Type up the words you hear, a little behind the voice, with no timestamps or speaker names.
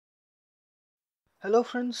Hello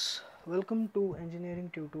friends, welcome to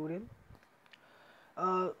engineering tutorial.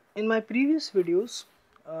 In my previous videos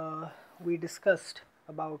we discussed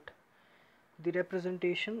about the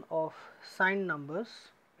representation of signed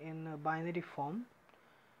numbers in a binary form,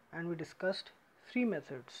 and we discussed three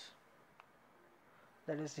methods,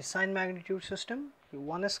 that is the sign magnitude system, the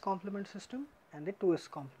 1s complement system and the 2s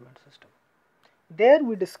complement system. There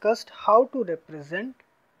we discussed how to represent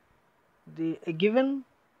a given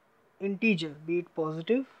integer, be it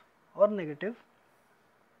positive or negative,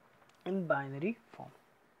 in binary form.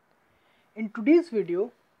 In today's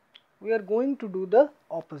video, we are going to do the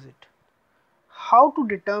opposite. How to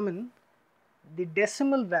determine the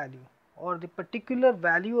decimal value or the particular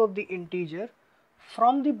value of the integer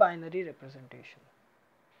from the binary representation.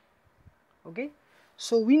 Okay,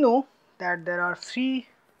 so we know that there are three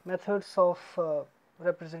methods of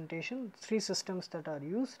representation, three systems that are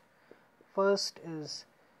used. First is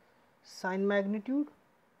sign magnitude,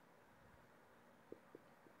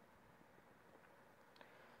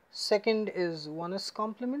 second is 1s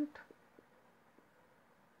complement,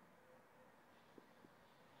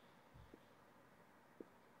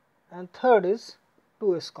 and third is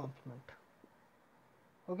 2s complement.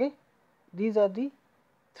 Okay, these are the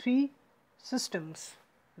three systems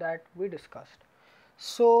that we discussed.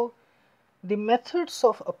 So the methods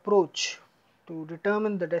of approach to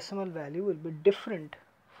determine the decimal value will be different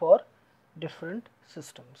for different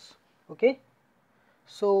systems. Okay,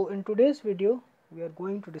 so in today's video we are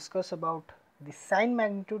going to discuss about the sign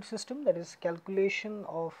magnitude system, that is calculation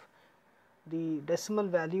of the decimal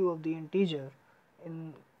value of the integer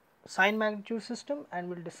in sign magnitude system, and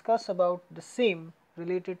we will discuss about the same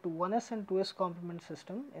related to 1s and 2s complement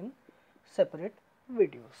system in separate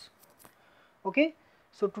videos. Okay,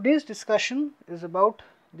 so today's discussion is about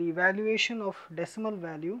the evaluation of decimal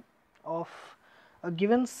value of a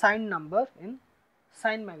given signed number in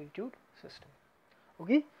sign magnitude system.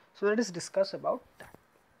 Okay, so let us discuss about that.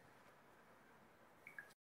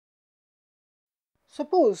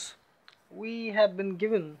 Suppose we have been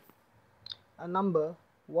given a number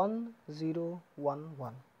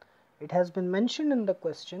 1011. It has been mentioned in the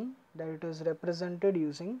question that it is represented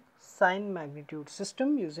using sign magnitude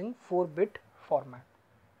system using 4-bit format.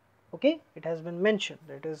 Okay, it has been mentioned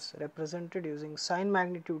that it is represented using sign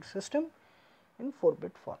magnitude system in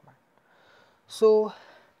 4-bit format. So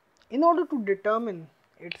in order to determine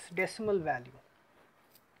its decimal value,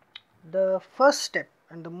 the first step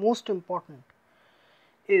and the most important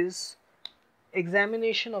is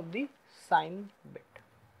examination of the sign bit.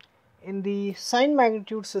 In the sign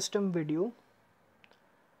magnitude system video,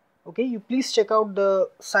 okay, you please check out the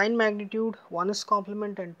sign magnitude 1s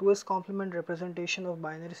complement and 2s complement representation of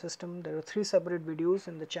binary system. There are 3 separate videos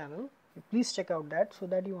in the channel. You please check out that so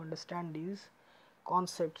that you understand these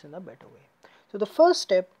concepts in a better way. So the first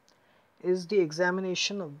step is the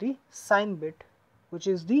examination of the sign bit, which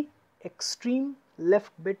is the extreme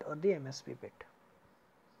left bit or the MSB bit.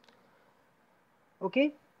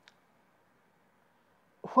 Okay,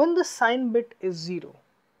 when the sign bit is 0,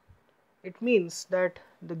 it means that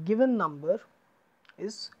the given number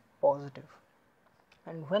is positive,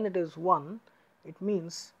 and when it is 1, it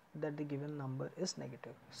means that the given number is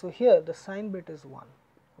negative. So here the sign bit is 1.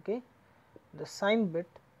 Okay, the sign bit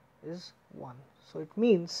is 1, so it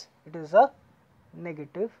means it is a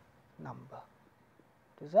negative number.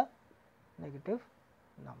 It is a negative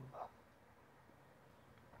number.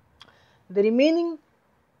 The remaining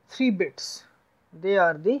 3 bits, they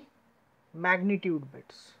are the magnitude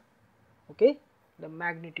bits. Okay, the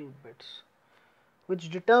magnitude bits, which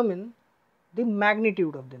determine the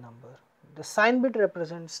magnitude of the number. The sign bit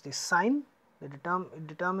represents the sign, it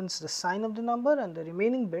determines the sign of the number, and the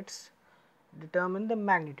remaining bits determine the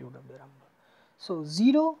magnitude of the number. So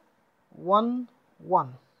 0, 1,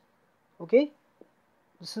 1. Okay,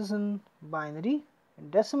 this is in binary. In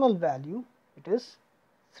decimal value it is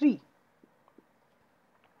 3.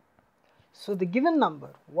 So the given number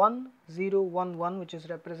 1011, which is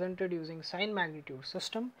represented using sign magnitude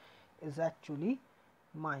system, is actually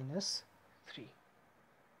minus 3.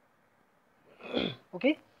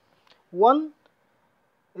 Okay, 1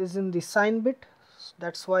 is in the sign bit,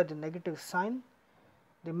 that is why the negative sign.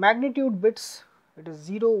 The magnitude bits, it is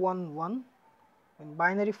 0, 1, 1 in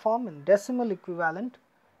binary form. In decimal equivalent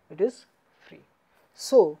it is 3.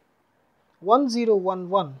 So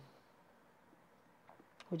 1011,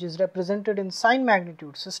 which is represented in sign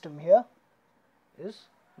magnitude system here, is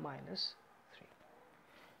minus 3.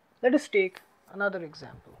 Let us take another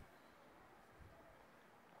example.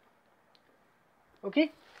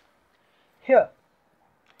 Okay, here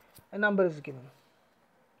a number is given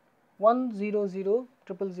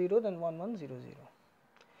 1000000, then 1100.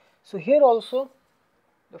 So here also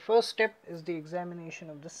the first step is the examination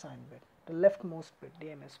of the sign bit, the leftmost bit, the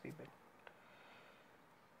MSB bit.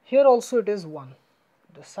 Here also it is 1,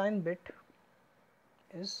 the sign bit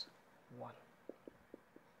is 1.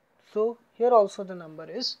 So here also the number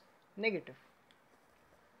is negative.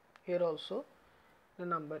 Here also the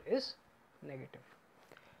number is negative.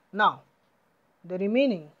 Now the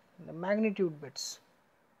remaining, the magnitude bits,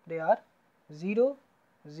 they are 0,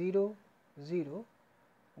 0, 0,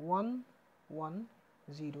 1, 1,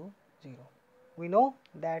 0, 0. We know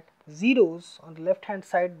that zeros on the left hand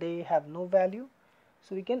side, they have no value,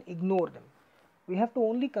 so we can ignore them. We have to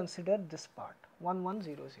only consider this part, 1, 1,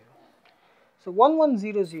 0, 0. So 1, 1,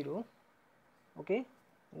 0, 0, okay,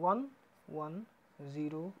 1, 1,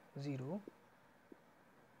 0, 0.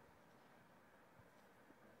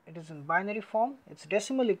 It is in binary form. Its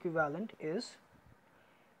decimal equivalent is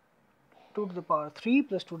 2 to the power 3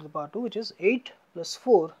 plus 2 to the power 2, which is 8 plus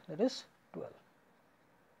 4, that is 12.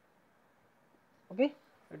 Okay,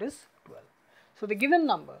 it is 12. So the given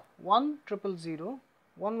number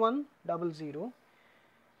 100011100,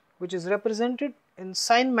 which is represented in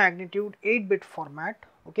sign magnitude 8-bit format.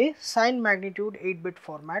 Okay, sign magnitude 8-bit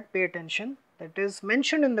format. Pay attention. That is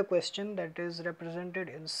mentioned in the question, that is represented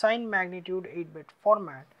in sign magnitude 8-bit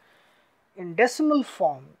format. In decimal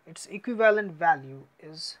form, its equivalent value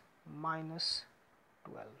is minus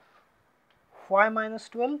 12. Why minus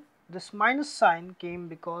 12? This minus sign came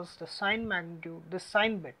because the sign magnitude, this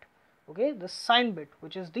sign bit, okay, the sign bit,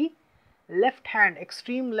 which is the left hand,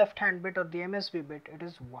 extreme left hand bit or the MSB bit, it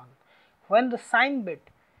is 1. When the sign bit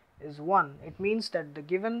is 1, it means that the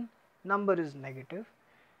given number is negative.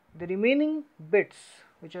 The remaining bits,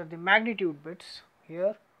 which are the magnitude bits,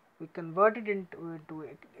 here we converted into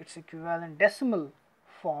its equivalent decimal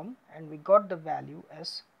form and we got the value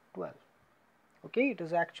as 12. Okay, it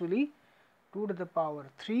is actually 2 to the power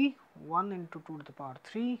 3, 1 into 2 to the power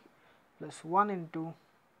 3 plus 1 into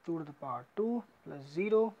 2 to the power 2 plus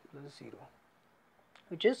 0 plus 0,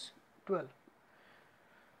 which is 12.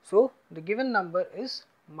 So the given number is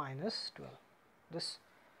minus 12. This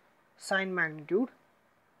sign magnitude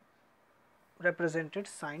represented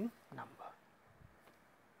sign number.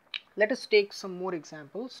 Let us take some more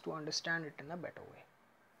examples to understand it in a better way.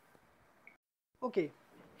 Okay,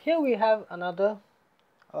 here we have another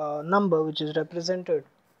number which is represented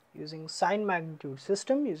using sign magnitude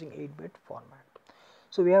system using 8-bit format.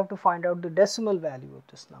 So we have to find out the decimal value of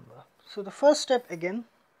this number. So the first step again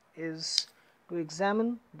is to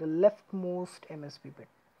examine the leftmost MSB bit.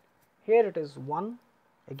 Here it is 1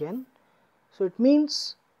 again, so it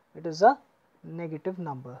means it is a negative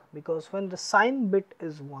number, because when the sign bit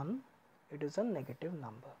is 1, it is a negative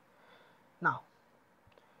number. Now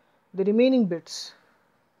the remaining bits,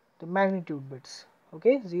 the magnitude bits,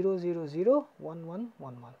 okay, 0, 0, 0, 1, 1,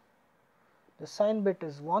 1, 1. The sign bit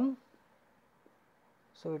is 1,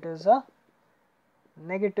 so it is a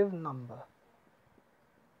negative number.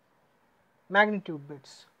 Magnitude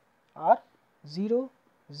bits are 0,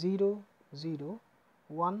 0, 0,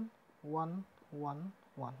 1, 1, 1,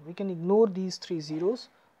 1. We can ignore these three zeros.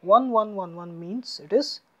 1, 1, 1, 1 means it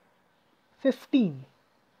is 15.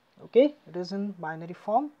 Okay, it is in binary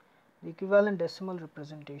form. The equivalent decimal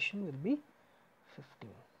representation will be 15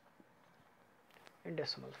 in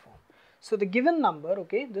decimal form. So the given number,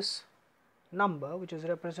 okay, this number which is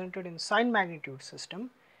represented in sign magnitude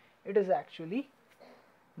system, it is actually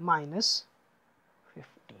minus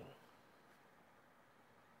 15.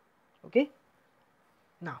 Okay.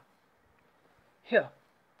 Now here,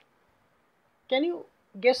 can you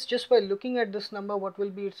guess just by looking at this number what will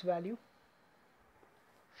be its value?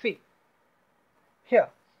 See, here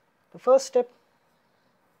the first step,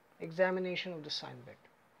 examination of the sign bit,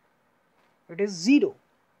 it is 0.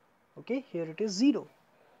 Okay, here it is 0.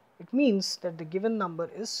 It means that the given number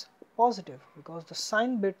is positive because the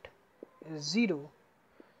sign bit is 0,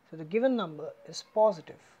 so the given number is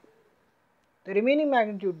positive. The remaining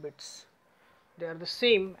magnitude bits, they are the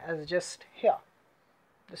same as just here,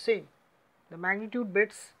 the same. The magnitude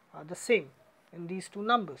bits are the same in these two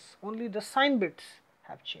numbers, only the sign bits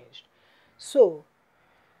have changed. So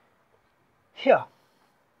here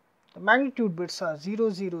the magnitude bits are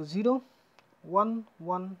 0, 0, 0, 1,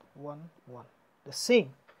 1, 1, 1, the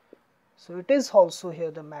same. So it is also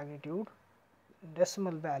here the magnitude,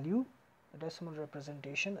 decimal value, the decimal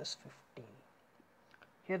representation is 15.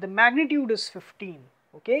 Here the magnitude is 15,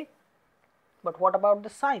 okay, but what about the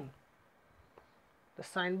sign? The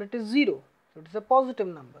sign bit is 0, so it is a positive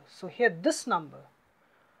number. So here this number,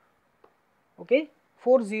 okay,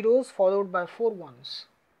 4 zeros followed by 4 ones,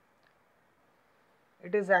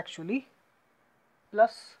 it is actually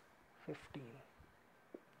plus 15.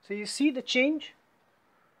 So you see the change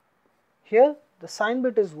here, the sign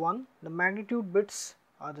bit is 1, the magnitude bits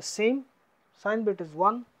are the same, sign bit is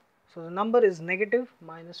 1, so the number is negative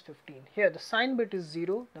minus 15. Here the sign bit is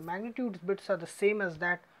 0, the magnitude bits are the same as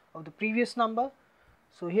that of the previous number.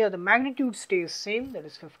 So here the magnitude stays same, that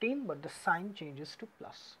is 15, but the sign changes to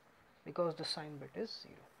plus because the sign bit is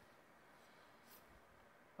 0.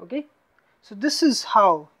 Okay, so this is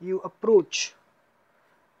how you approach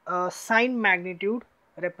a sign magnitude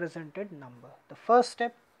represented number. The first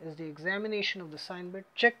step is the examination of the sign bit.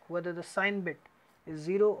 Check whether the sign bit is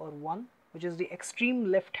 0 or 1, which is the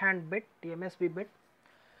extreme left hand bit, the MSB bit.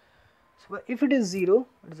 So if it is 0,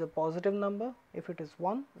 it is a positive number. If it is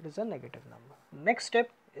 1, it is a negative number. Next step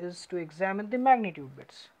is to examine the magnitude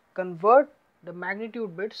bits. Convert the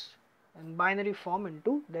magnitude bits in binary form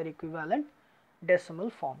into their equivalent decimal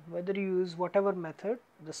form. Whether you use whatever method,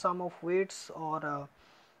 the sum of weights or the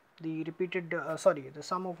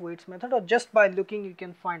sum of weights method, or just by looking you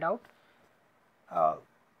can find out,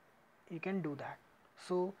 you can do that.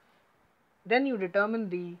 So then you determine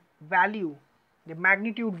the value, the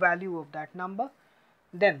magnitude value of that number.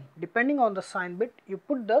 Then depending on the sign bit you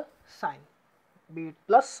put the sign, be it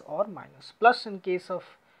plus or minus. Plus in case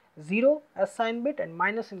of 0 as sign bit and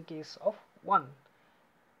minus in case of 1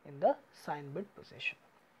 in the sign bit position.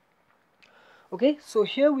 Okay, so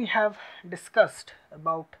here we have discussed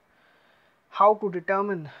about how to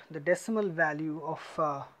determine the decimal value of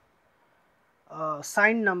a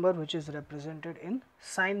sign number which is represented in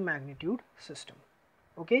sign magnitude system.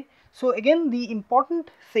 Okay, so again the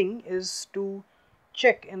important thing is to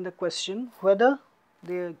check in the question whether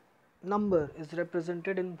the number is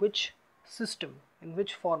represented in which system, in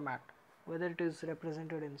which format, whether it is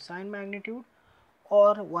represented in sign magnitude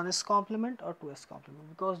or 1s complement or 2s complement,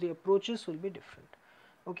 because the approaches will be different.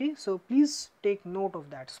 Okay, so please take note of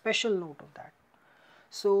that, special note of that.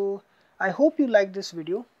 So I hope you like this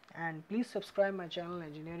video, and please subscribe my channel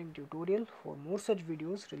Engineering Tutorial for more such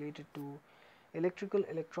videos related to electrical,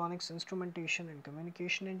 electronics, instrumentation and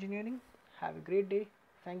communication engineering. Have a great day.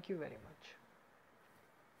 Thank you very much.